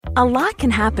A lot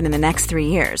can happen in the next 3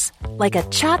 years. Like a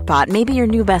chatbot may be your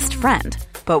new best friend.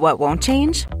 But what won't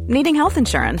change? Needing health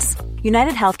insurance.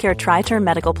 United Healthcare Tri-Term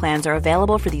Medical Plans are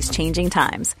available for these changing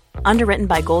times. Underwritten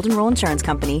by Golden Rule Insurance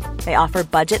Company, they offer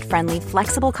budget-friendly,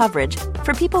 flexible coverage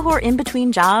for people who are in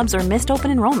between jobs or missed open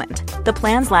enrollment. The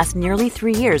plans last nearly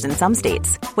 3 years in some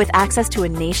states, with access to a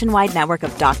nationwide network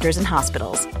of doctors and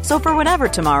hospitals. So for whatever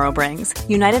tomorrow brings,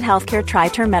 United Healthcare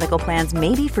Tri-Term Medical Plans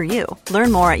may be for you.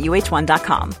 Learn more at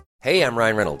uh1.com. Hey, I'm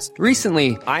Ryan Reynolds.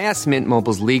 Recently, I asked Mint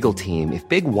Mobile's legal team if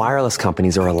big wireless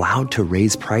companies are allowed to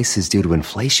raise prices due to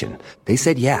inflation. They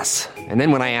said yes. And then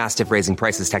when I asked if raising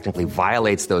prices technically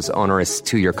violates those onerous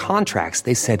two-year contracts,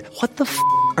 they said, "What the f***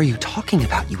 are you talking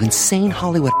about, you insane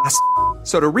Hollywood ass?"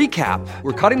 So to recap,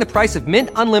 we're cutting the price of Mint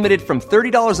Unlimited from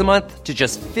 $30 a month to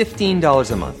just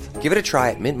 $15 a month. Give it a try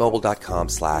at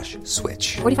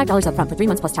mintmobile.com/switch. $45 up front for 3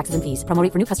 months plus taxes and fees. Promo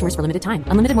rate for new customers for limited time.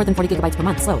 Unlimited more than 40 gigabytes per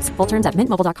month. Slows full terms at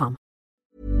mintmobile.com.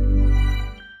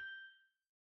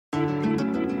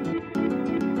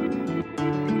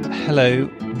 Hello,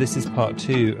 this is part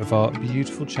 2 of our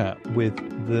beautiful chat with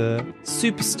the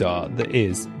superstar that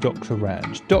is Dr.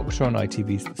 Ranj. Doctor on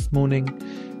ITV's This Morning,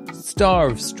 star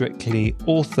of Strictly,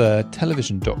 author,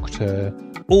 television doctor,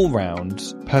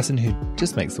 all-round person who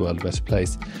just makes the world a better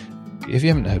place. If you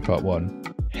haven't heard part 1,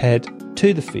 head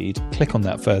to the feed, click on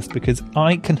that first, because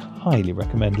I can highly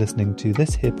recommend listening to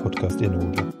this here podcast in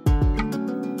order.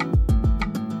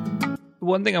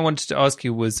 One thing I wanted to ask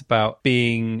you was about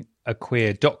being a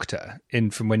queer doctor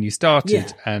from when you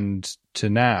started and to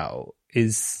now.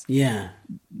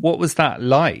 What was that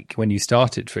like when you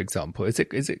started, for example? Is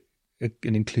it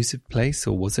an inclusive place,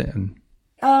 or was it?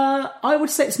 I would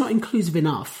say it's not inclusive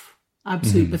enough.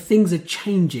 Absolutely. Mm-hmm. But things are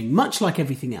changing, much like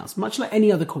everything else, much like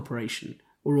any other corporation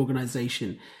or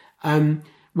organisation.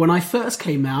 When I first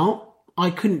came out, I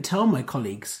couldn't tell my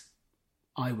colleagues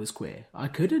I was queer. I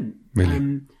couldn't.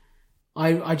 Really?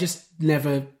 I just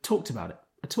never talked about it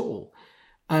at all.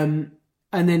 And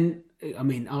then, I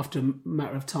mean, after a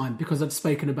matter of time, because I'd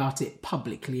spoken about it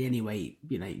publicly anyway,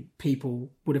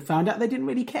 people would have found out they didn't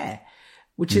really care.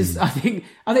 Which is, I think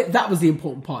that was the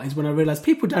important part, is when I realised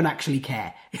people don't actually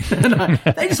care.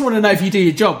 They just want to know if you do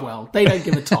your job well. They don't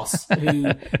give a toss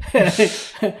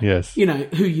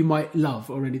who you might love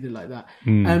or anything like that.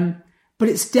 But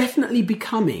it's definitely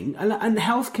becoming, and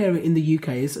healthcare in the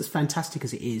UK, is as fantastic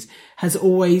as it is, has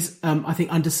always, I think,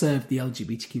 underserved the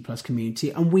LGBTQ plus community,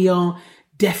 and we are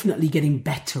definitely getting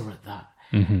better at that.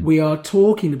 Mm-hmm. We are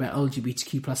talking about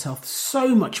LGBTQ plus health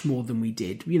so much more than we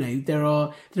did.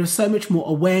 There is so much more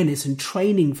awareness and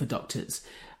training for doctors.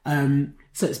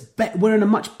 So we're in a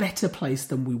much better place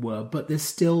than we were, but there's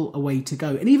still a way to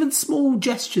go. And even small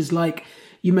gestures like,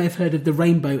 you may have heard of the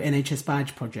Rainbow NHS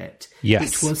Badge Project,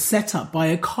 which was set up by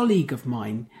a colleague of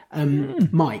mine,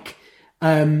 Mike.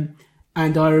 And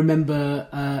I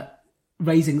remember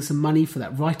raising some money for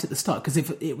that right at the start, because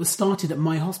it was started at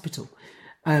my hospital.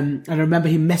 And I remember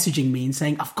him messaging me and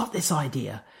saying, "I've got this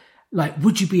idea. Like,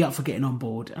 would you be up for getting on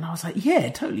board?" And I was like, "Yeah,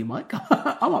 totally, Mike.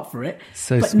 I'm up for it."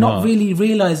 But smart. not really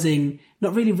realizing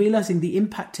the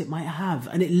impact it might have.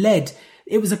 And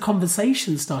it was a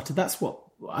conversation starter. That's what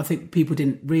I think people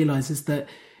didn't realize, is that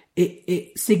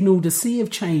it signaled a sea of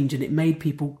change, and it made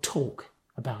people talk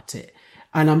about it.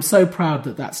 And I'm so proud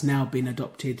that that's now been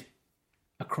adopted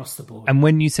across the board. And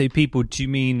when you say people, do you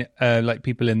mean like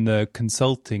people in the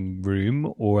consulting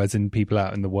room, or as in people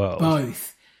out in the world?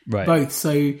 Both. Right. Both.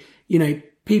 So,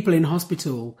 people in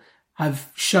hospital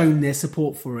have shown their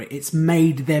support for it. It's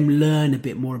made them learn a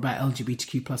bit more about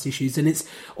LGBTQ plus issues. And it's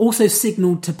also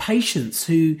signalled to patients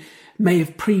who may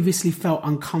have previously felt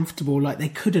uncomfortable, like they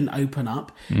couldn't open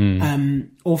up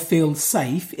or feel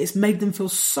safe. It's made them feel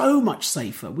so much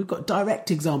safer. We've got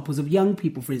direct examples of young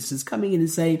people, for instance, coming in and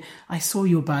saying, "I saw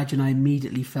your badge and I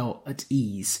immediately felt at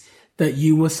ease that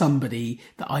you were somebody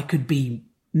that I could be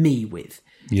me with."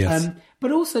 Yes.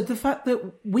 But also the fact that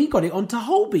we got it onto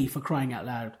Holby, for crying out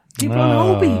loud. People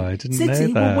on Holby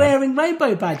City were wearing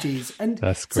rainbow badges. And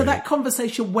so that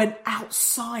conversation went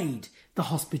outside the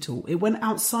hospital. It went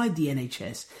outside the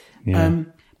NHS. Yeah.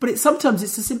 But sometimes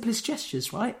it's the simplest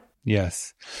gestures, right?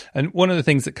 Yes. And one of the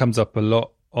things that comes up a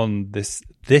lot on this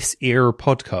era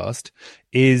podcast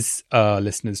is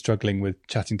listeners struggling with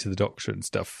chatting to the doctor and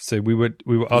stuff. So we were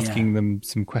asking them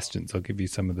some questions. I'll give you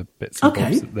some of the bits and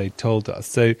bobs that they told us.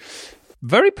 So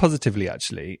very positively,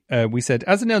 actually, we said,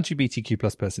 as an LGBTQ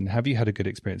plus person, have you had a good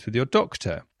experience with your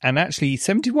doctor? And actually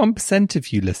 71% of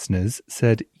you listeners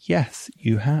said, yes,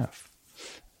 you have.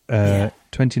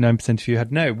 29% of you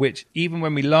had no, which even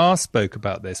when we last spoke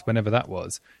about this, whenever that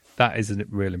was, that is a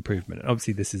real improvement. And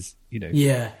obviously this is,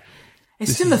 Yeah.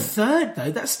 It's still a third,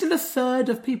 though. That's still a third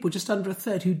of people, just under a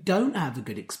third, who don't have a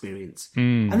good experience.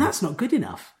 And that's not good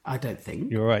enough, I don't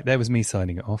think. You're right. There was me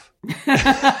signing it off.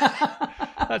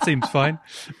 That seems fine.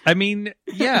 I mean,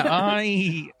 yeah,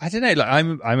 I don't know.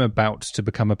 Like, I'm about to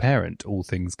become a parent, all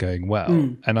things going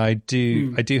well. And I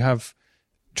do have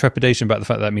trepidation about the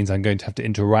fact that means I'm going to have to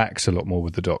interact a lot more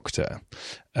with the doctor.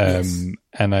 And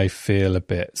I feel a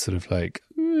bit sort of like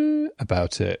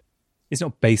about it. It's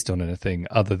not based on anything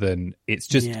other than it's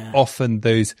just often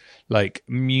those like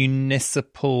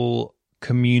municipal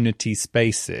community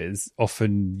spaces.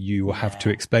 Often you have to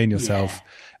explain yourself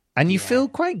and you feel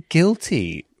quite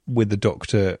guilty with the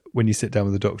doctor when you sit down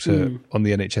with the doctor on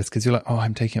the NHS, because you're like, oh,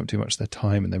 I'm taking up too much of their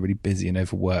time and they're really busy and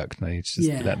overworked and I need to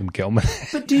just let them get on with it.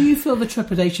 But do you feel the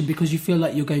trepidation because you feel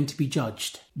like you're going to be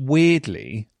judged?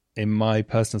 Weirdly, in my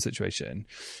personal situation,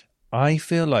 I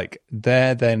feel like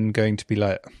they're then going to be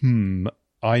like,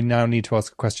 I now need to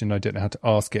ask a question. I don't know how to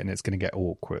ask it and it's going to get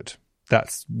awkward.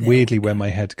 That's weirdly where my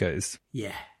head goes.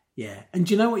 Yeah. Yeah. And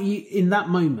do you know what in that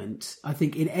moment, I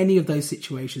think in any of those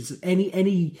situations,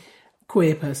 any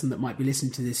queer person that might be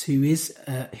listening to this who is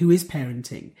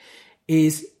parenting,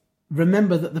 is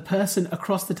remember that the person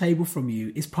across the table from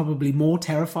you is probably more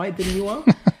terrified than you are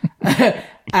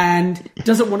and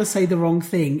doesn't want to say the wrong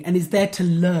thing and is there to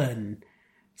learn.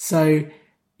 So,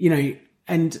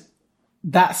 and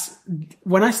that's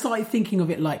when I started thinking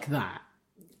of it like that,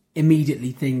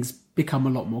 immediately things become a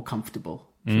lot more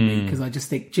comfortable for me, because I just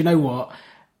think, do you know what?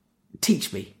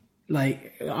 Teach me.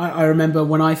 Like, I remember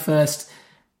when I first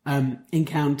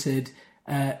encountered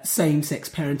same-sex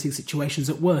parenting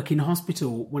situations at work in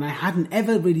hospital, when I hadn't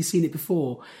ever really seen it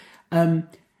before. And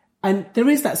there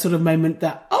is that sort of moment,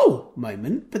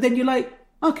 but then you're like,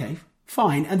 okay,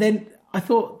 fine. And then I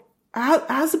thought,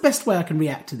 how's the best way I can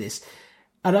react to this?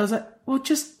 And I was like, well,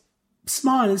 just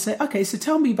smile and say, okay, so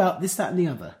tell me about this, that, and the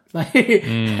other. Like,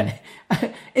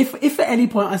 if at any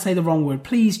point I say the wrong word,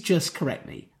 please just correct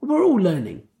me. We're all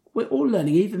learning. We're all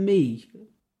learning, even me.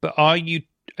 But are you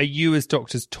as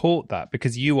doctors taught that?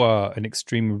 Because you are an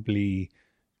extremely,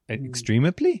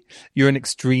 you're an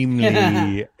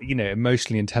extremely,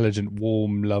 emotionally intelligent,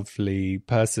 warm, lovely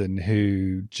person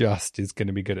who just is going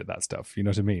to be good at that stuff. You know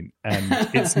what I mean? And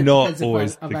it's not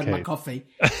always the case. I've had my coffee.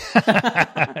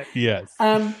 Yes.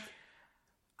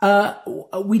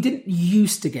 We didn't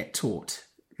used to get taught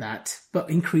that, but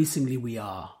increasingly we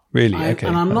are. Really? Okay.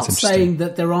 And I'm not saying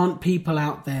that there aren't people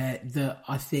out there that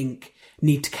I think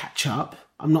need to catch up.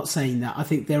 I'm not saying that. I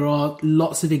think there are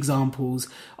lots of examples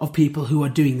of people who are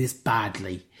doing this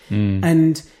badly.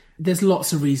 And there's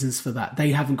lots of reasons for that.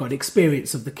 They haven't got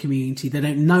experience of the community. They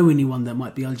don't know anyone that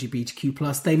might be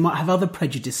LGBTQ+. They might have other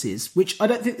prejudices, which I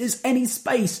don't think there's any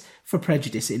space for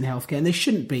prejudice in healthcare, and there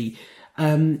shouldn't be.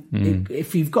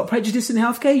 If you've got prejudice in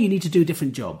healthcare, you need to do a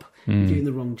different job. You're doing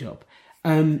the wrong job.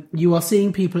 You are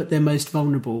seeing people at their most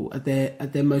vulnerable, at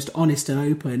their most honest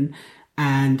and open,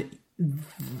 and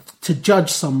to judge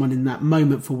someone in that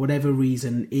moment for whatever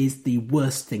reason is the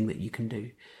worst thing that you can do.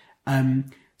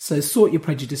 So sort your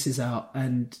prejudices out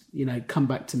and, come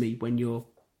back to me when you're,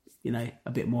 a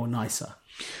bit more nicer.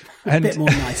 A bit more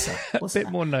nicer. What's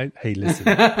that? More nice. Hey, listen,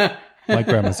 my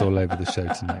grammar's all over the show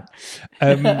tonight.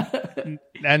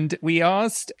 And we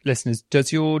asked listeners,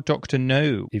 does your doctor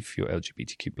know if you're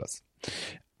LGBTQ+?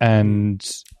 And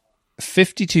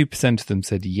 52% of them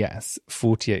said yes,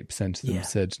 48% of them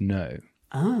said no.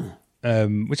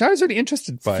 Which I was really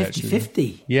interested by,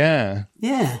 50-50. Yeah.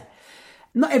 Yeah.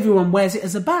 Not everyone wears it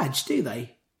as a badge, do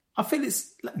they? I feel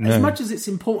it's as much as it's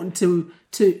important to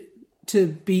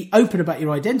be open about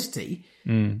your identity,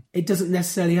 it doesn't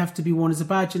necessarily have to be worn as a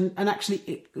badge. And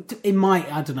actually, in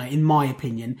my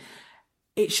opinion,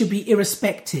 it should be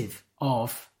irrespective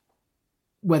of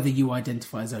whether you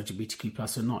identify as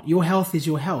LGBTQ+ or not. Your health is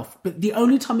your health. But the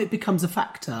only time it becomes a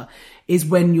factor is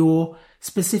when your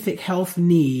specific health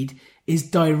need is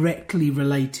directly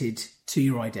related to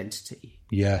your identity.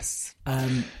 Yes.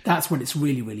 That's when it's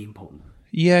really, really important.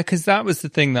 Yeah, because that was the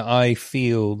thing that I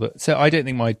feel that... So I don't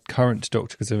think my current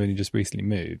doctor, because I've only just recently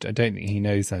moved, I don't think he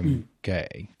knows I'm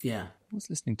gay. Yeah. I was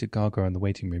listening to Gaga in the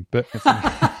waiting room, but...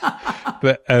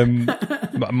 I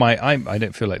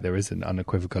don't feel like there is an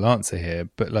unequivocal answer here,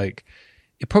 but like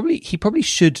he probably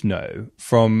should know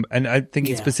from, and I think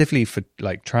it's specifically for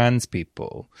like trans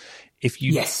people. If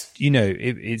you,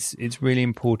 it's really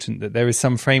important that there is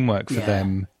some framework for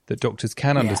them that doctors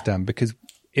can understand, because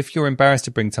if you're embarrassed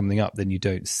to bring something up, then you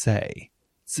don't say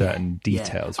certain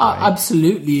details. Right? I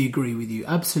absolutely agree with you.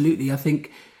 Absolutely. I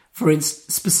think, for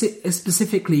instance,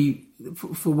 specifically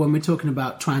for when we're talking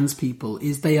about trans people,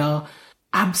 is they are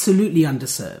absolutely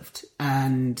underserved,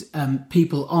 and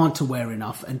people aren't aware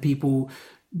enough, and people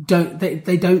don't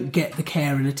get the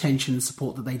care and attention and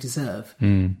support that they deserve.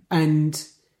 And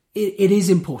it is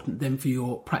important then for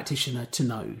your practitioner to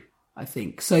know, I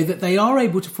think, so that they are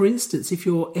able to, for instance, if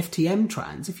you're FTM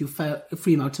trans, if you're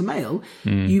female to male,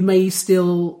 you may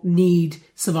still need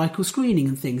cervical screening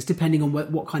and things, depending on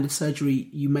what kind of surgery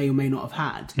you may or may not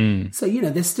have had. So,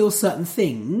 there's still certain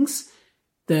things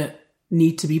that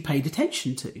need to be paid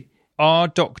attention to. Are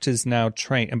doctors now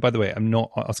trained? And by the way, I'm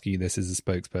not asking you this as a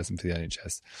spokesperson for the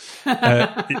NHS.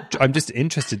 I'm just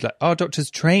interested, are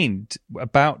doctors trained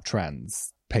about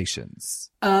trans patients?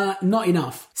 Not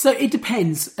enough. So it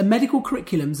depends. Medical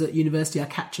curriculums at university are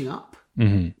catching up,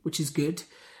 which is good.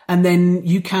 And then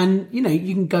you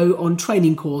can go on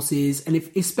training courses, and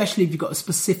especially if you've got a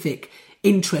specific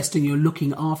interest and you're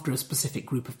looking after a specific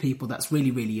group of people, that's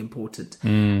really, really important.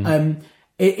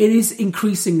 It is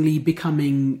increasingly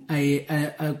becoming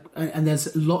and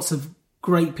there's lots of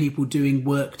great people doing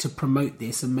work to promote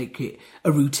this and make it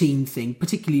a routine thing,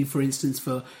 particularly, for instance,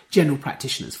 for general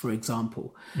practitioners, for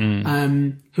example,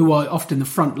 who are often the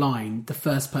front line, the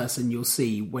first person you'll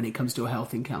see when it comes to a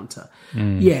health encounter.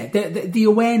 Yeah, the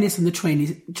awareness and the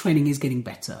training is getting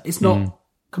better. It's not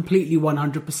completely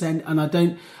 100%,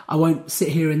 and I won't sit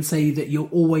here and say that you'll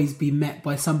always be met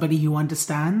by somebody who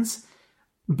understands,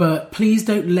 but please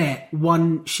don't let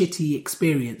one shitty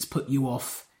experience put you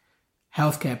off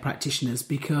healthcare practitioners,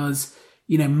 because,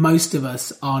 most of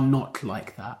us are not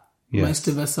like that. Yes. Most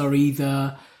of us are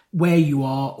either where you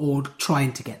are or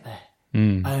trying to get there.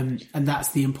 And that's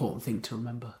the important thing to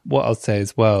remember. What I'll say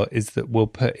as well is that we'll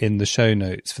put in the show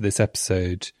notes for this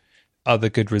episode other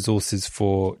good resources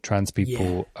for trans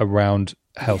people around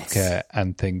healthcare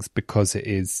and things, because it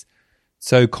is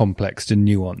so complex and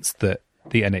nuanced that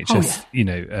the NHS,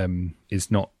 is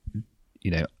not,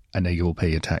 I know you all pay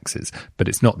your taxes, but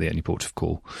it's not the only port of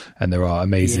call. And there are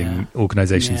amazing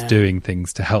organisations doing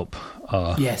things to help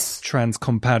our trans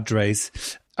compadres.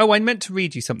 Oh, I meant to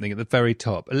read you something at the very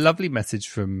top. A lovely message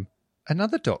from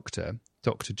another doctor,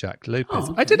 Dr. Jack Lopez.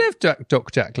 Oh, okay. I don't know if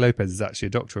Dr. Jack Lopez is actually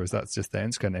a doctor or if that's just their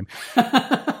Instagram name.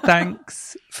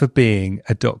 Thanks for being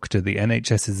a doctor. The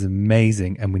NHS is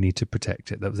amazing and we need to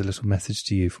protect it. That was a little message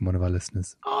to you from one of our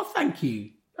listeners. Oh, thank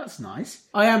you. That's nice.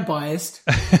 I am biased. I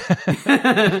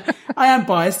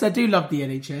do love the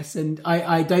NHS, and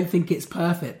I don't think it's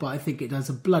perfect, but I think it does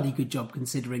a bloody good job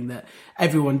considering that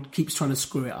everyone keeps trying to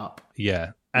screw it up.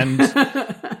 Yeah. And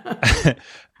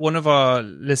one of our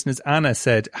listeners, Anna,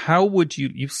 said,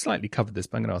 you've slightly covered this,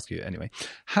 but I'm going to ask you anyway,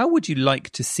 how would you like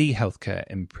to see healthcare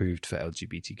improved for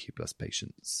LGBTQ plus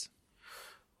patients?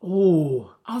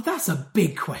 Oh, that's a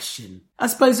big question. I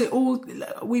suppose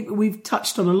we've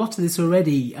touched on a lot of this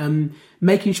already.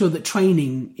 Making sure that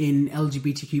training in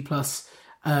LGBTQ plus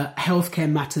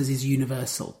healthcare matters is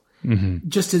universal.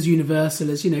 Just as universal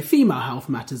as, female health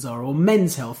matters are, or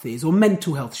men's health is, or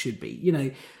mental health should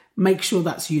be. Make sure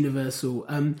that's universal.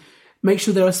 Make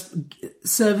sure there are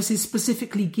services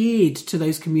specifically geared to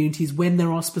those communities when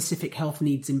there are specific health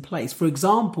needs in place. For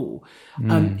example,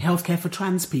 healthcare for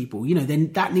trans people,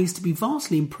 then that needs to be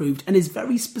vastly improved and is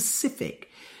very specific.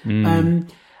 And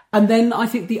then I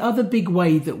think the other big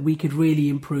way that we could really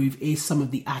improve is some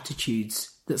of the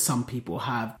attitudes that some people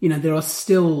have. There are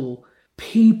still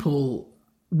people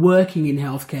working in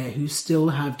healthcare who still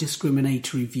have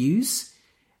discriminatory views,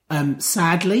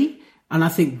 sadly. And I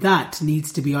think that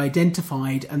needs to be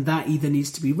identified, and that either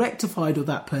needs to be rectified or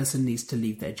that person needs to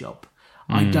leave their job.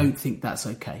 I don't think that's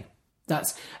okay.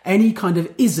 That's any kind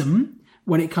of ism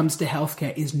when it comes to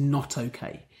healthcare is not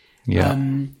okay. Yeah.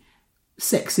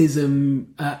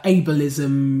 Sexism,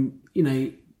 ableism,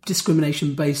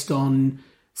 discrimination based on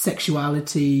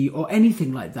sexuality or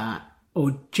anything like that,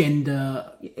 or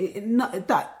gender,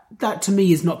 that to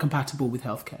me is not compatible with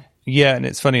healthcare. Yeah, and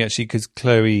it's funny actually because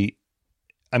Chloe,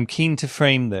 I'm keen to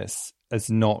frame this as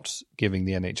not giving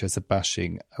the NHS a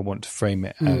bashing. I want to frame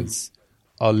it as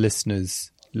our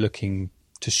listeners looking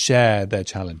to share their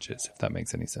challenges, if that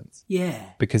makes any sense. Yeah.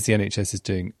 Because the NHS is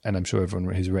doing, and I'm sure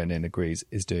everyone who's written in agrees,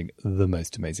 is doing the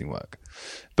most amazing work.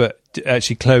 But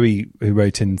actually, Chloe, who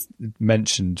wrote in,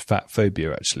 mentioned fat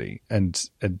phobia, actually, and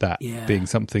that being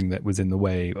something that was in the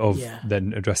way of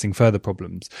then addressing further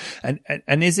problems.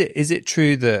 And is it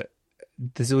true that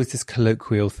there's always this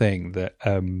colloquial thing that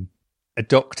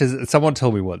someone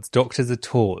told me once, doctors are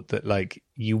taught that like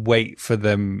you wait for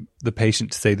the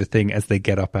patient to say the thing as they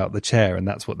get up out the chair, and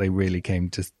that's what they really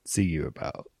came to see you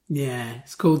about. Yeah,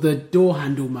 it's called the door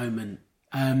handle moment.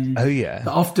 But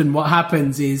often what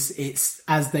happens is it's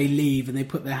as they leave and they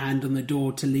put their hand on the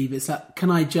door to leave, it's like,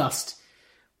 can I just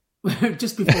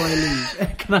just before I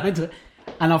leave, can I do it?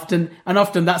 And often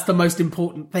that's the most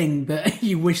important thing that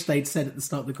you wish they'd said at the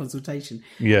start of the consultation.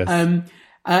 Yes.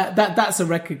 That's a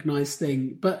recognised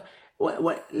thing. But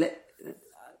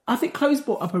I think Chloe's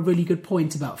brought up a really good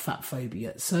point about fat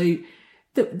phobia. So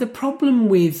the problem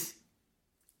with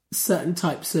certain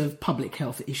types of public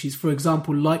health issues, for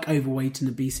example, like overweight and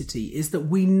obesity, is that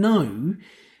we know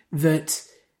that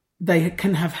they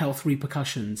can have health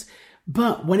repercussions.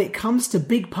 But when it comes to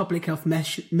big public health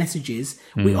messages,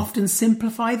 we often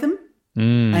simplify them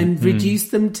and reduce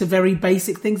them to very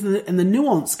basic things, and the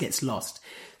nuance gets lost.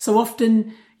 So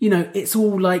often, it's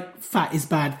all like fat is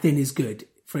bad, thin is good,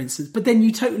 for instance. But then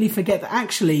you totally forget that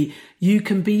actually you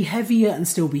can be heavier and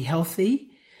still be healthy.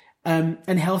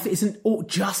 And health isn't all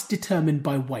just determined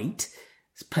by weight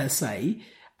per se.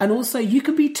 And also you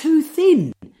can be too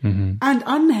thin and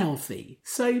unhealthy.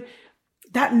 So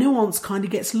that nuance kind of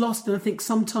gets lost. And I think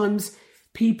sometimes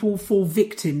people fall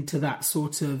victim to that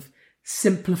sort of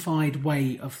simplified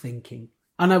way of thinking.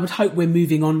 And I would hope we're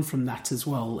moving on from that as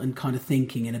well and kind of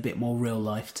thinking in a bit more real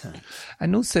life terms.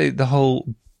 And also the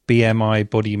whole BMI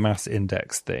body mass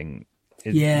index thing.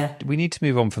 Yeah. We need to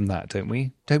move on from that, don't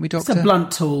we? Don't we, Doctor? It's a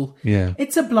blunt tool. Yeah.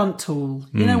 It's a blunt tool.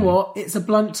 You know what? It's a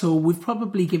blunt tool. We've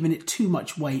probably given it too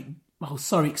much weight. Oh,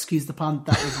 sorry, excuse the pun.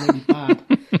 That was really bad.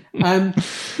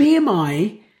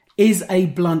 BMI is a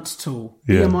blunt tool.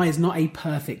 Yeah. BMI is not a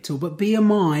perfect tool, but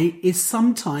BMI is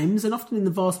sometimes, and often in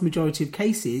the vast majority of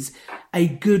cases, a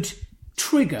good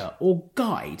trigger or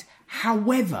guide.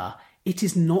 However, it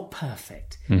is not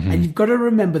perfect. And you've got to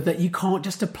remember that you can't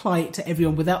just apply it to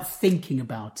everyone without thinking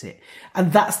about it.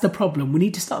 And that's the problem. We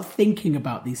need to start thinking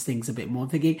about these things a bit more,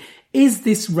 thinking, is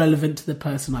this relevant to the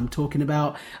person I'm talking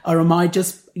about? Or am I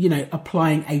just,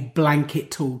 applying a blanket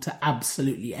tool to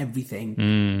absolutely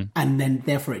everything? And then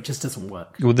therefore it just doesn't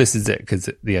work. Well, this is it, because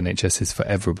the NHS is for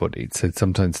everybody. So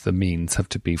sometimes the means have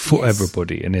to be for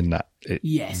everybody. And in that,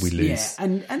 we lose.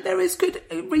 Yeah. And there is good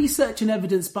research and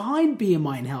evidence behind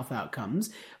BMI and health outcomes,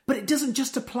 but it doesn't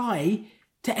just apply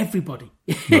to everybody.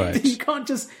 Right. You can't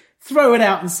just throw it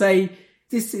out and say,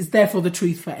 this is therefore the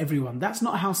truth for everyone. That's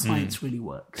not how science really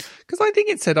works. Because I think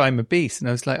it said I'm obese, and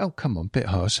I was like, oh, come on, bit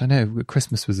harsh. I know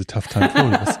Christmas was a tough time for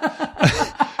all of us.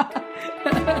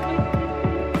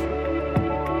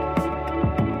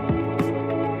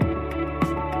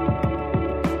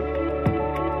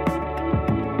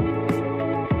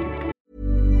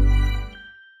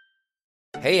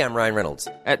 Hey, I'm Ryan Reynolds.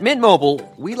 At Mint Mobile,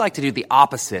 we like to do the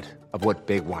opposite of what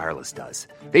Big Wireless does.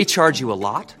 They charge you a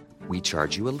lot. We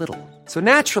charge you a little. So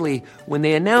naturally, when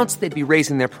they announced they'd be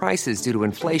raising their prices due to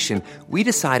inflation, we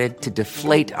decided to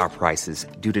deflate our prices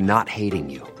due to not hating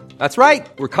you. That's right.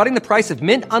 We're cutting the price of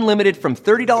Mint Unlimited from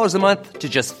 $30 a month to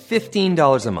just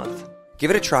 $15 a month. Give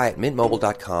it a try at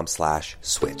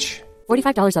mintmobile.com/switch.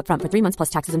 $45 up front for 3 months plus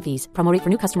taxes and fees. Promo rate for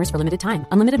new customers for limited time.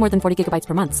 Unlimited more than 40 gigabytes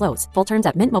per month slows. Full terms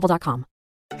at mintmobile.com.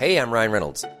 Hey, I'm Ryan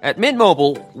Reynolds. At Mint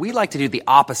Mobile, we like to do the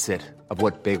opposite of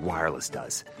what Big Wireless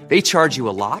does. They charge you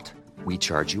a lot. We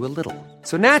charge you a little.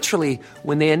 So naturally,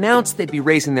 when they announced they'd be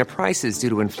raising their prices due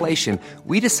to inflation,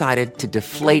 we decided to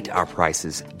deflate our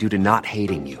prices due to not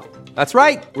hating you. That's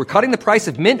right. We're cutting the price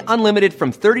of Mint Unlimited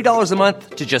from $30 a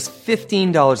month to just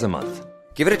 $15 a month.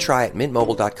 Give it a try at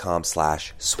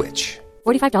mintmobile.com/switch.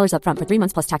 $45 up front for 3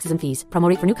 months plus taxes and fees. Promo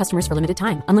rate for new customers for limited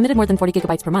time. Unlimited more than 40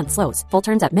 gigabytes per month slows. Full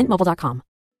terms at mintmobile.com.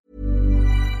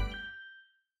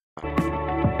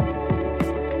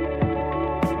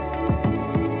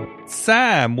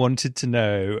 Sam wanted to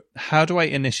know, how do I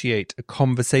initiate a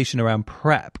conversation around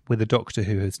PrEP with a doctor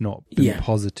who has not been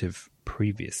positive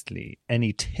previously?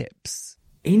 Any tips?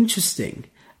 Interesting.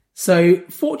 So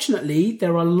fortunately,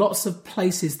 there are lots of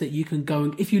places that you can go.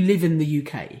 And if you live in the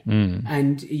UK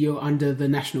and you're under the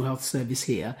National Health Service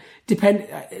here,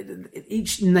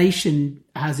 each nation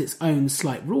has its own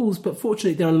slight rules, but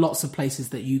fortunately there are lots of places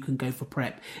that you can go for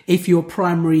PrEP if your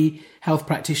primary health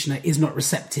practitioner is not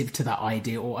receptive to that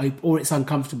idea or it's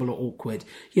uncomfortable or awkward.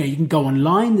 You can go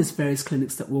online. There's various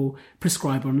clinics that will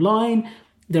prescribe online.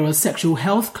 There are sexual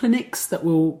health clinics that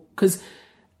will, because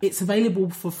it's available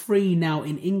for free now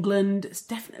in England. It's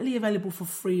definitely available for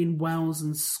free in Wales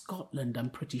and Scotland, I'm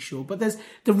pretty sure. But the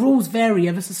rules vary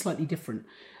ever so slightly different.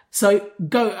 So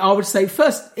I would say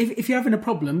first, if you're having a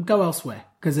problem, go elsewhere,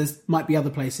 because there might be other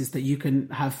places that you can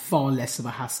have far less of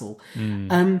a hassle.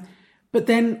 But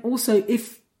then also,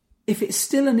 if it's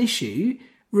still an issue,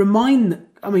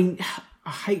 I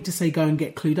hate to say go and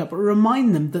get clued up, but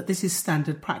remind them that this is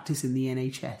standard practice in the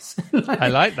NHS. I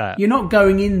like that. You're not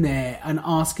going in there and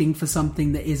asking for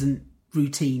something that isn't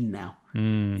routine now.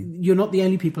 You're not the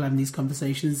only people having these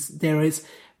conversations. There is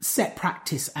set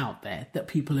practice out there that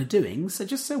people are doing. So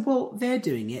just say, well, they're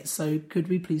doing it, so could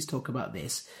we please talk about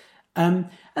this? And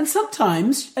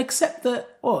sometimes accept that,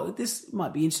 oh, this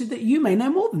might be interesting, that you may know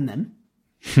more than them.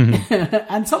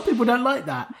 And some people don't like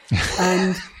that.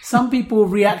 And some people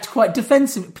react quite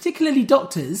defensively, particularly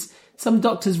doctors. Some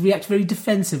doctors react very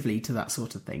defensively to that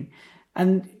sort of thing.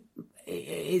 And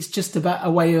it's just about a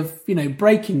way of,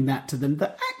 breaking that to them,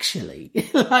 that actually,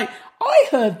 like, I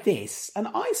heard this and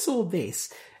I saw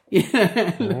this.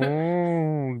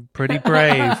 Oh, pretty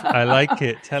brave. I like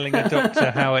it. Telling a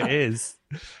doctor how it is.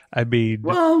 I mean,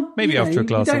 well, maybe after a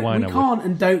glass of wine, we can't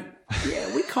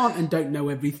and don't know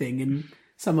everything, and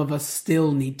some of us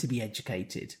still need to be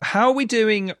educated. How are we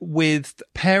doing with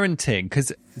parenting?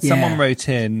 Because someone wrote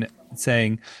in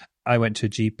saying, I went to a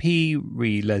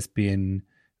GP, lesbian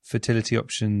fertility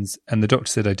options, and the doctor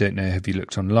said, I don't know, have you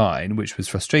looked online? Which was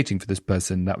frustrating for this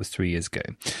person. That was 3 years ago.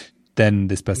 Then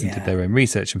this person did their own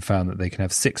research and found that they can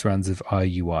have 6 rounds of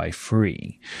IUI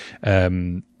free.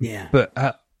 But,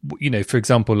 for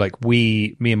example, like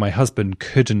me and my husband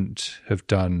couldn't have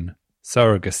done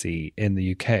surrogacy in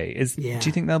the UK. Do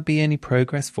you think there'll be any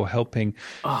progress for helping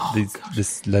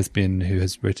this lesbian who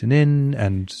has written in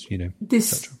and,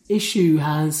 this issue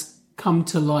has come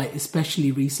to light,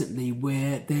 especially recently,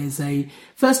 where there's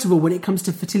first of all, when it comes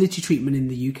to fertility treatment in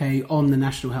the UK on the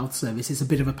National Health Service, it's a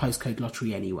bit of a postcode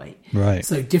lottery anyway. Right.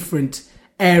 So different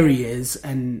areas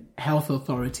and health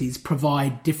authorities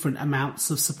provide different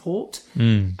amounts of support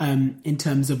in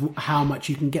terms of how much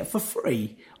you can get for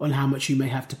free and how much you may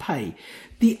have to pay.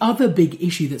 The other big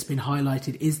issue that's been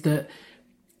highlighted is that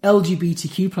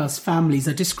LGBTQ plus families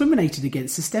are discriminated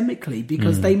against systemically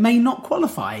because they may not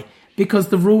qualify, because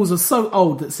the rules are so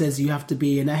old that says you have to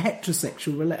be in a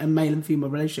heterosexual a male and female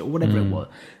relationship or whatever it was.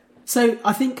 So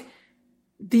I think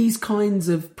these kinds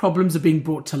of problems are being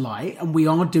brought to light and we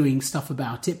are doing stuff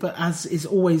about it. But as is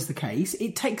always the case,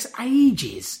 it takes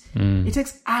ages. It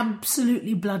takes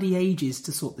absolutely bloody ages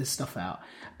to sort this stuff out.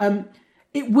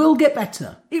 It will get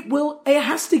better. It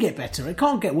has to get better. It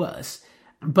can't get worse.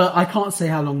 But I can't say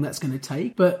how long that's going to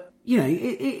take. But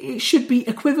it should be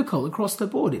equivocal across the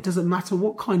board. It doesn't matter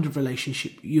what kind of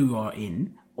relationship you are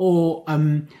in or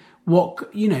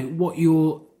what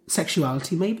your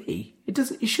sexuality may be.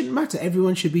 It shouldn't matter.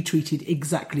 Everyone should be treated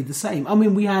exactly the same. I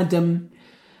mean, we had a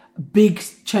big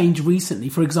change recently.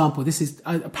 For example, this is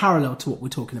a parallel to what we're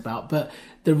talking about, but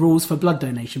the rules for blood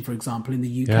donation, for example, in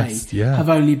the UK have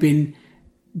only been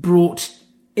brought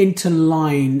into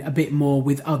line a bit more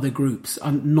with other groups,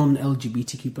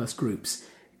 non-LGBTQ plus groups,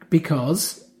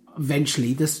 because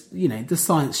eventually the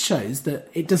science shows that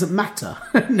it doesn't matter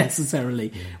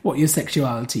necessarily what your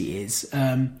sexuality is.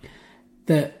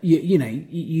 That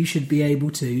you should be able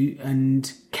to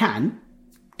and can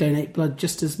donate blood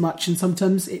just as much, and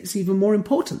sometimes it's even more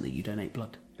important that you donate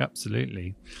blood.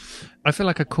 Absolutely. I feel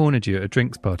like I cornered you at a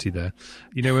drinks party there.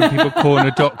 When people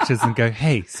corner doctors and go,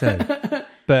 hey, so...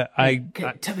 But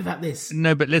tell me about this.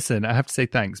 No, but listen, I have to say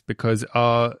thanks, because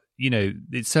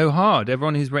it's so hard.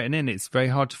 Everyone who's written in, it's very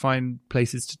hard to find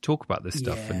places to talk about this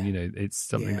stuff. And, it's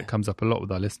something that comes up a lot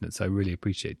with our listeners. So I really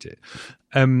appreciate it.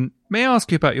 May I ask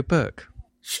you about your book?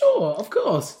 Sure, of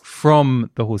course.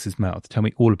 From the Horse's Mouth. Tell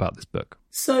me all about this book.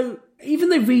 So even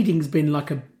though reading's been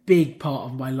like a big part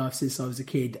of my life since I was a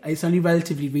kid, it's only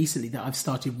relatively recently that I've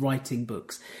started writing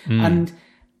books. And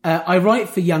I write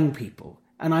for young people.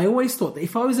 And I always thought that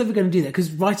if I was ever going to do that,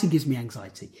 because writing gives me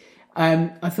anxiety,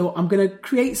 I thought I'm going to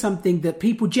create something that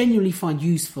people genuinely find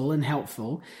useful and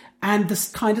helpful, and the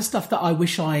kind of stuff that I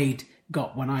wish I'd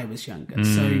got when I was younger.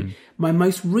 So my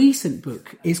most recent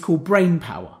book is called Brain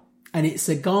Power, and it's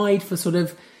a guide for sort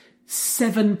of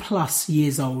 7+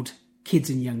 years old kids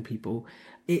and young people.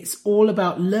 It's all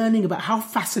about learning about how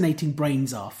fascinating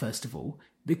brains are, first of all,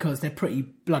 because they're pretty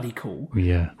bloody cool.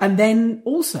 Yeah. And then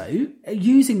also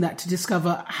using that to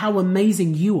discover how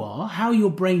amazing you are, how your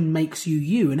brain makes you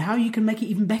you, and how you can make it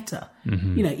even better.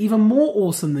 Even more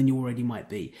awesome than you already might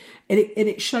be. And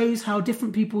it shows how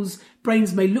different people's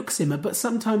brains may look similar, but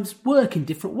sometimes work in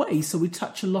different ways. So we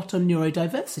touch a lot on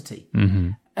neurodiversity.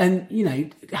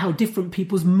 And, how different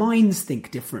people's minds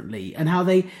think differently, and how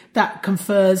that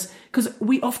confers, because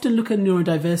we often look at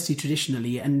neurodiversity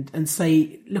traditionally and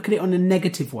say, look at it on a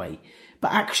negative way.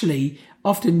 But actually,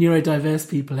 often neurodiverse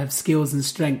people have skills and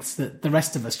strengths that the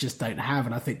rest of us just don't have.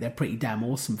 And I think they're pretty damn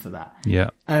awesome for that.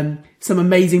 Yeah. Some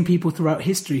amazing people throughout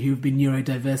history who have been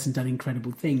neurodiverse and done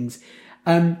incredible things.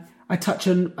 I touch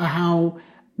on how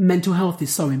mental health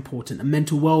is so important and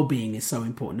mental well-being is so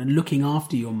important, and looking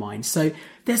after your mind. So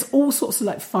there's all sorts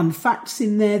of fun facts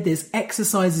in there. There's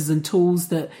exercises and tools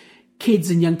that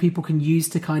kids and young people can use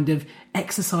to kind of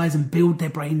exercise and build their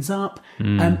brains up.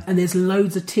 And there's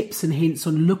loads of tips and hints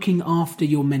on looking after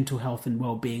your mental health and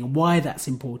well-being and why that's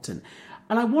important.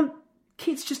 And I want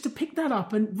kids just to pick that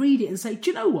up and read it and say, do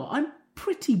you know what? I'm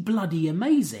pretty bloody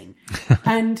amazing.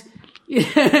 And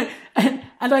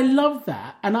I love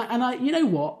that. And I, you know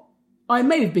what? I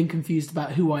may have been confused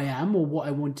about who I am or what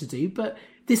I want to do, but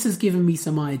this has given me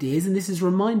some ideas, and this has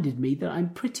reminded me that I'm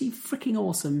pretty freaking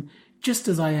awesome just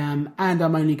as I am, and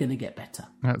I'm only going to get better.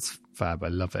 That's fab. I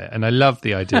love it. And I love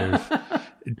the idea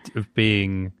of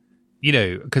being, you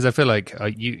know, because I feel like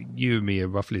you and me are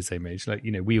roughly the same age. Like,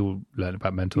 you know, we all learned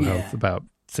about mental health about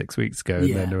 6 weeks ago,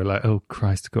 and then they were like, oh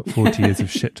Christ, I've got 40 years of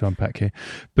shit to unpack here.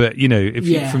 But, you know, if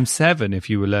you, from 7, if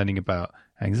you were learning about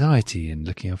anxiety and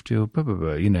looking after your blah, blah,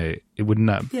 blah, you know, it wouldn't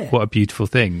that, what a beautiful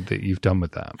thing that you've done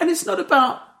with that. And it's not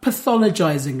about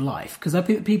pathologizing life, because I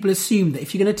think people assume that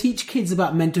if you're going to teach kids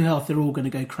about mental health, they're all going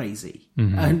to go crazy.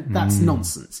 And that's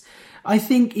nonsense. I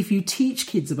think if you teach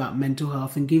kids about mental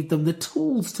health and give them the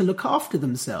tools to look after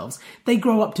themselves, they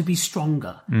grow up to be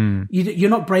stronger. You're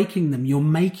not breaking them, you're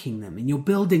making them, and you're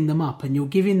building them up, and you're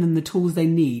giving them the tools they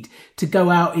need to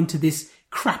go out into this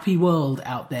crappy world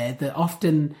out there that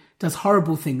often does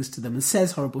horrible things to them and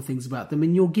says horrible things about them,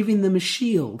 and you're giving them a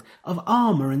shield of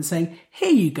armor and saying,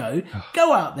 here you go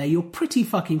out there, you're pretty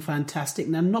fucking fantastic,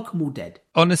 now knock them all dead.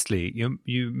 Honestly,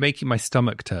 you're making my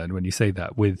stomach turn when you say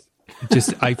that. With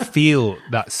just, I feel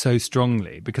that so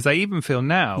strongly, because I even feel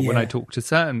now when I talk to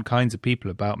certain kinds of people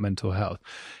about mental health,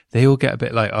 they all get a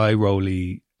bit like eye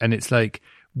rolly, and it's like,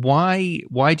 why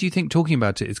do you think talking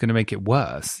about it is going to make it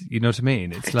worse? You know what I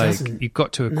mean? It's like you've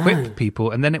got to equip people,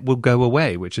 and then it will go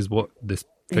away, which is what this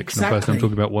fictional person I'm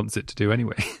talking about wants it to do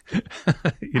anyway.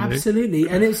 Absolutely.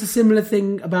 And it's a similar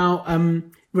thing about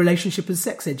relationship and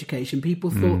sex education. People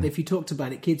thought that if you talked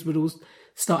about it, kids would all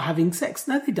start having sex.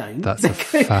 No, they don't. That's a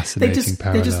fascinating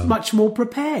parallel. They're just much more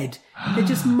prepared. They're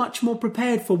just much more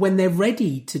prepared for when they're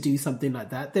ready to do something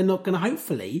like that. They're not going to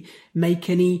hopefully make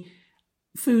any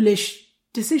foolish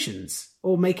decisions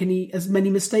or make as many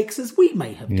mistakes as we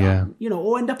may have done, you know,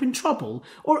 or end up in trouble.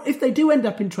 Or if they do end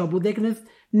up in trouble, they're going to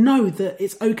know that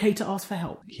it's okay to ask for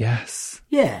help. Yes.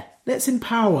 Yeah. Let's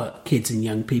empower kids and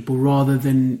young people rather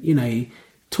than, you know,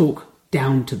 talk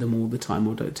down to them all the time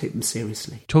or don't take them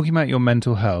seriously. Talking about your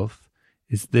mental health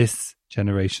is this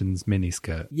generation's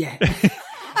miniskirt. Yeah.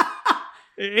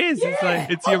 It is. Yeah.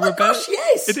 It's your rebellion. Gosh,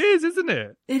 yes. It is, isn't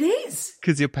it? It is.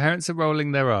 Because your parents are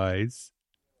rolling their eyes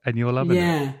and you're loving it.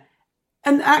 Yeah.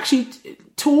 And actually,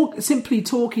 simply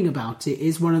talking about it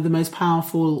is one of the most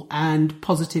powerful and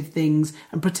positive things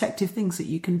and protective things that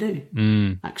you can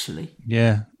do, actually.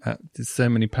 Yeah. There's so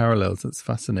many parallels. That's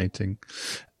fascinating.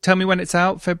 Tell me when it's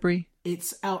out, February?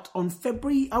 It's out on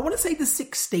February, I want to say the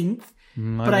 16th,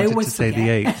 but I always say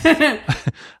forget. the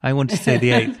 8th. I want to say the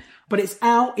 8th. But it's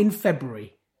out in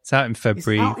February. It's out in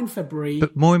February.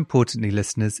 But more importantly,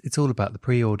 listeners, it's all about the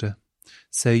pre-order.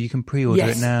 So you can pre-order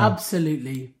it now. Yes,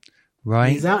 absolutely.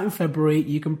 Right. It's out in February.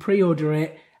 You can pre-order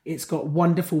it. It's got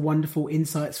wonderful, wonderful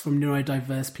insights from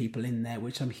neurodiverse people in there,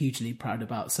 which I'm hugely proud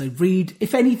about. So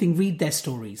if anything, read their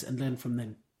stories and learn from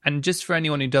them. And just for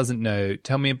anyone who doesn't know,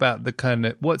 tell me about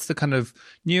what's the kind of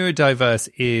neurodiverse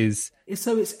is?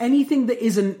 So it's anything that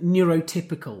isn't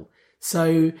neurotypical.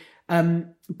 So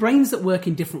brains that work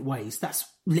in different ways. That's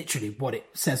literally what it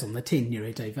says on the tin,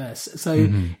 neurodiverse.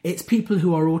 So it's people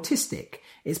who are autistic.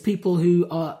 It's people who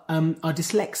are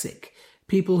dyslexic,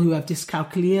 people who have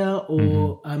dyscalculia,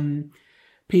 or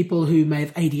people who may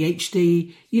have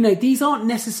ADHD. You know, these aren't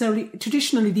necessarily,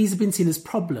 traditionally these have been seen as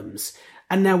problems.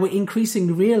 And now we're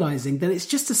increasingly realizing that it's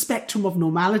just a spectrum of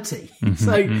normality.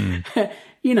 So,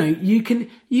 you know, you can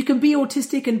be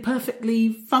autistic and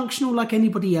perfectly functional like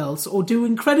anybody else, or do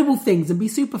incredible things and be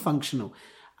super functional.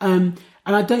 And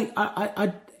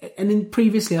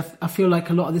previously I feel like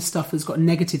a lot of this stuff has got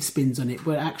negative spins on it,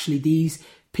 where actually these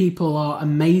people are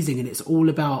amazing, and it's all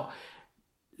about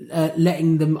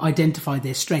letting them identify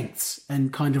their strengths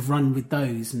and kind of run with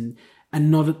those, and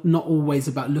not always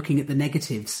about looking at the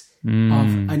negatives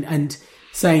and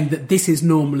saying that this is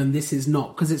normal and this is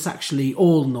not, because it's actually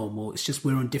all normal. It's just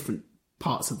we're on different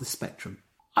parts of the spectrum.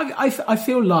 I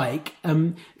feel like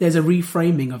there's a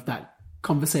reframing of that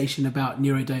conversation about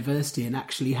neurodiversity, and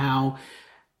actually how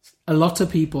a lot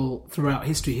of people throughout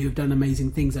history who have done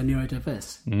amazing things are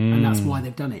neurodiverse, and that's why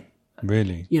they've done it.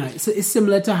 Really? You know, it's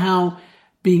similar to how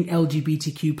being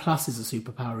LGBTQ plus is a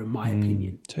superpower, in my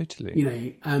opinion. Totally. You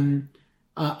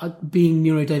know, being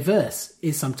neurodiverse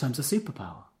is sometimes a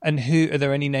superpower. And are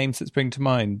there any names that spring to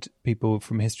mind, people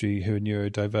from history who are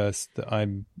neurodiverse that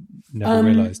I'm never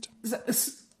realised?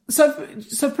 So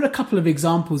I put a couple of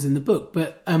examples in the book,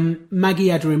 but Maggie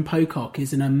Aderin-Pocock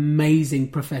is an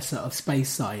amazing professor of space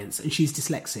science, and she's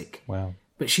dyslexic. Wow.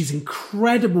 But she's an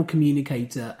incredible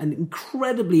communicator and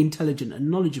incredibly intelligent and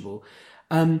knowledgeable.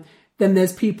 Then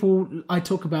there's people, I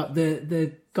talk about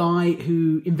the guy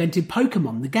who invented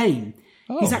Pokemon, the game.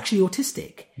 Oh. He's actually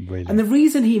autistic. Really? And the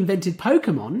reason he invented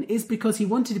Pokemon is because he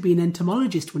wanted to be an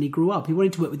entomologist when he grew up. He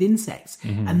wanted to work with insects.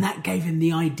 Mm-hmm. And that gave him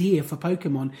the idea for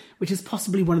Pokemon, which is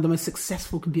possibly one of the most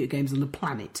successful computer games on the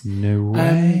planet. No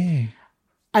way.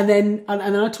 And then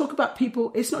I talk about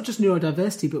people, it's not just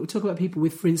neurodiversity, but we talk about people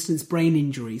with, for instance, brain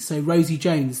injury. So Rosie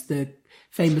Jones, the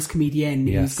famous comedian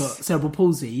who's got cerebral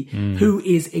palsy, who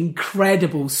is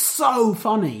incredible, so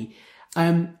funny.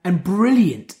 And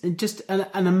brilliant, and just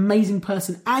an amazing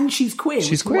person. And she's queer.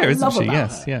 She's queer, isn't she?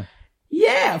 Yes, yeah.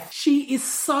 Yeah, she is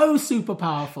so super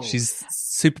powerful. She's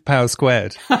superpower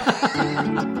squared.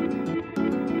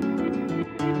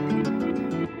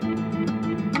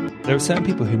 There are certain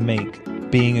people who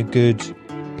make being a good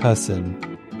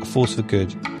person, a force for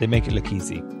good, they make it look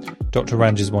easy. Dr.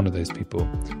 Ranj is one of those people.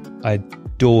 I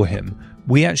adore him.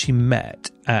 We actually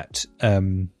met at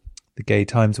the Gay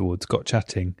Times Awards, got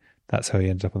chatting. That's how he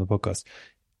ended up on the podcast.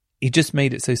 He just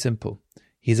made it so simple.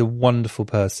 He's a wonderful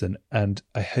person, and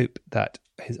I hope that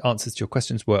his answers to your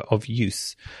questions were of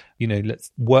use. You know,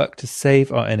 let's work to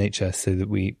save our NHS so that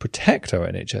we protect our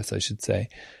NHS, I should say,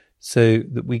 so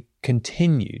that we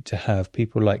continue to have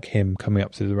people like him coming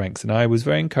up through the ranks. And I was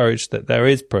very encouraged that there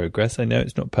is progress. I know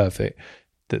it's not perfect,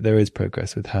 that there is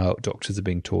progress with how doctors are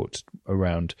being taught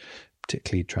around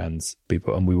particularly trans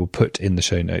people, and we will put in the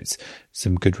show notes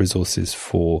some good resources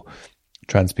for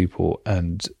trans people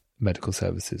and medical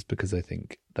services, because I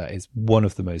think that is one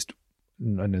of the most,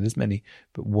 I know there's many,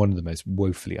 but one of the most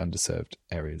woefully underserved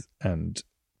areas, and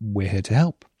we're here to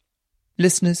help.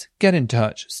 Listeners, get in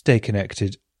touch, stay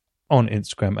connected on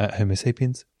Instagram at Homo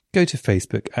Sapiens, go to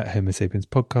Facebook at Homo Sapiens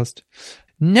Podcast.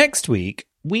 Next week,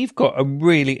 we've got a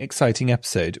really exciting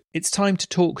episode. It's Time to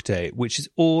Talk Day, which is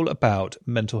all about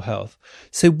mental health.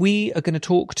 So we are going to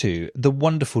talk to the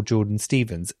wonderful Jordan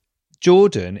Stevens.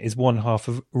 Jordan is one half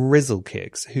of Rizzle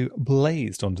Kicks, who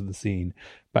blazed onto the scene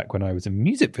back when I was a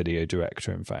music video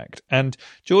director, in fact. And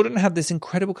Jordan had this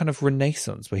incredible kind of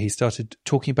renaissance where he started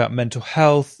talking about mental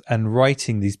health and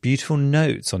writing these beautiful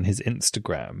notes on his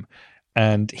Instagram.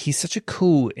 And he's such a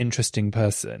cool, interesting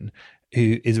person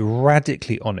who is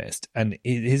radically honest, and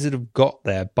he sort of got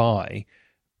there by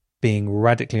being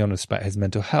radically honest about his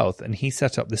mental health. And he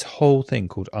set up this whole thing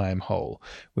called I Am Whole,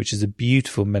 which is a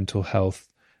beautiful mental health,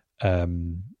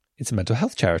 it's a mental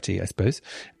health charity, I suppose.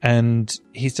 And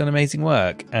he's done amazing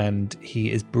work, and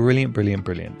he is brilliant, brilliant,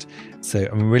 brilliant. So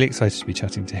I'm really excited to be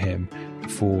chatting to him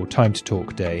for Time to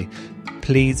Talk Day.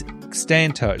 Please stay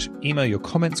in touch, email your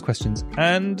comments, questions,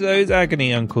 and those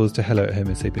agony uncles to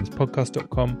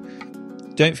hello@homosapienspodcast.com.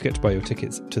 Don't forget to buy your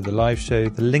tickets to the live show.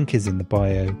 The link is in the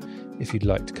bio if you'd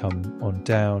like to come on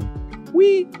down.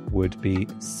 We would be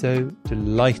so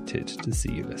delighted to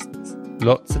see you, listeners.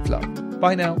 Lots of love.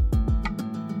 Bye now.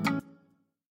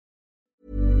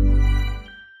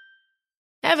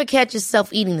 Ever catch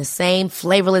yourself eating the same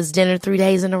flavorless dinner 3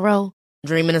 days in a row?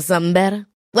 Dreaming of something better?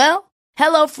 Well,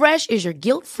 HelloFresh is your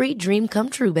guilt-free dream come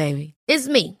true, baby. It's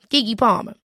me, Keke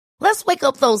Palmer. Let's wake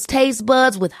up those taste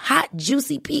buds with hot,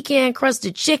 juicy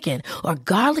pecan-crusted chicken or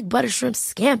garlic butter shrimp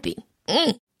scampi.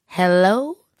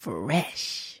 Hello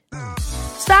Fresh.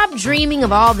 Stop dreaming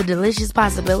of all the delicious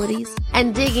possibilities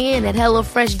and dig in at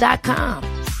HelloFresh.com.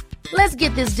 Let's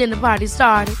get this dinner party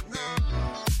started.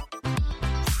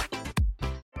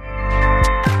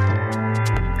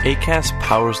 Acast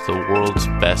powers the world's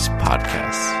best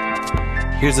podcasts.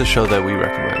 Here's a show that we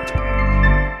recommend.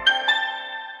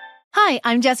 Hi,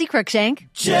 I'm Jessie Cruikshank.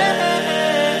 Jessie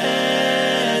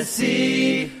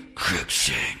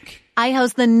Cruikshank. I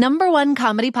host the #1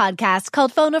 comedy podcast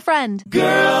called Phone a Friend.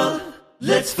 Girl,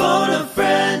 let's phone a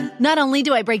friend. Not only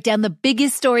do I break down the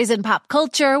biggest stories in pop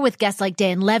culture with guests like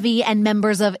Dan Levy and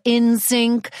members of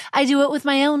NSYNC, I do it with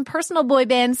my own personal boy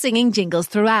band singing jingles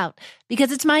throughout.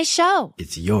 Because it's my show.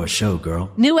 It's your show,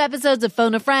 girl. New episodes of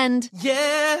Phone a Friend.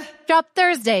 Yeah. Drop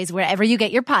Thursdays wherever you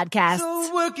get your podcasts.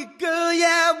 So work it, girl,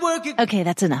 yeah, work it. Okay,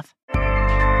 that's enough.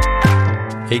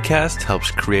 Acast helps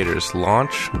creators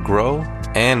launch, grow,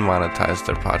 and monetize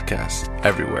their podcasts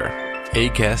everywhere.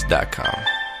 Acast.com.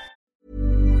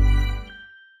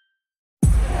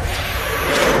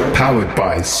 Powered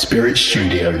by Spirit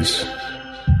Studios.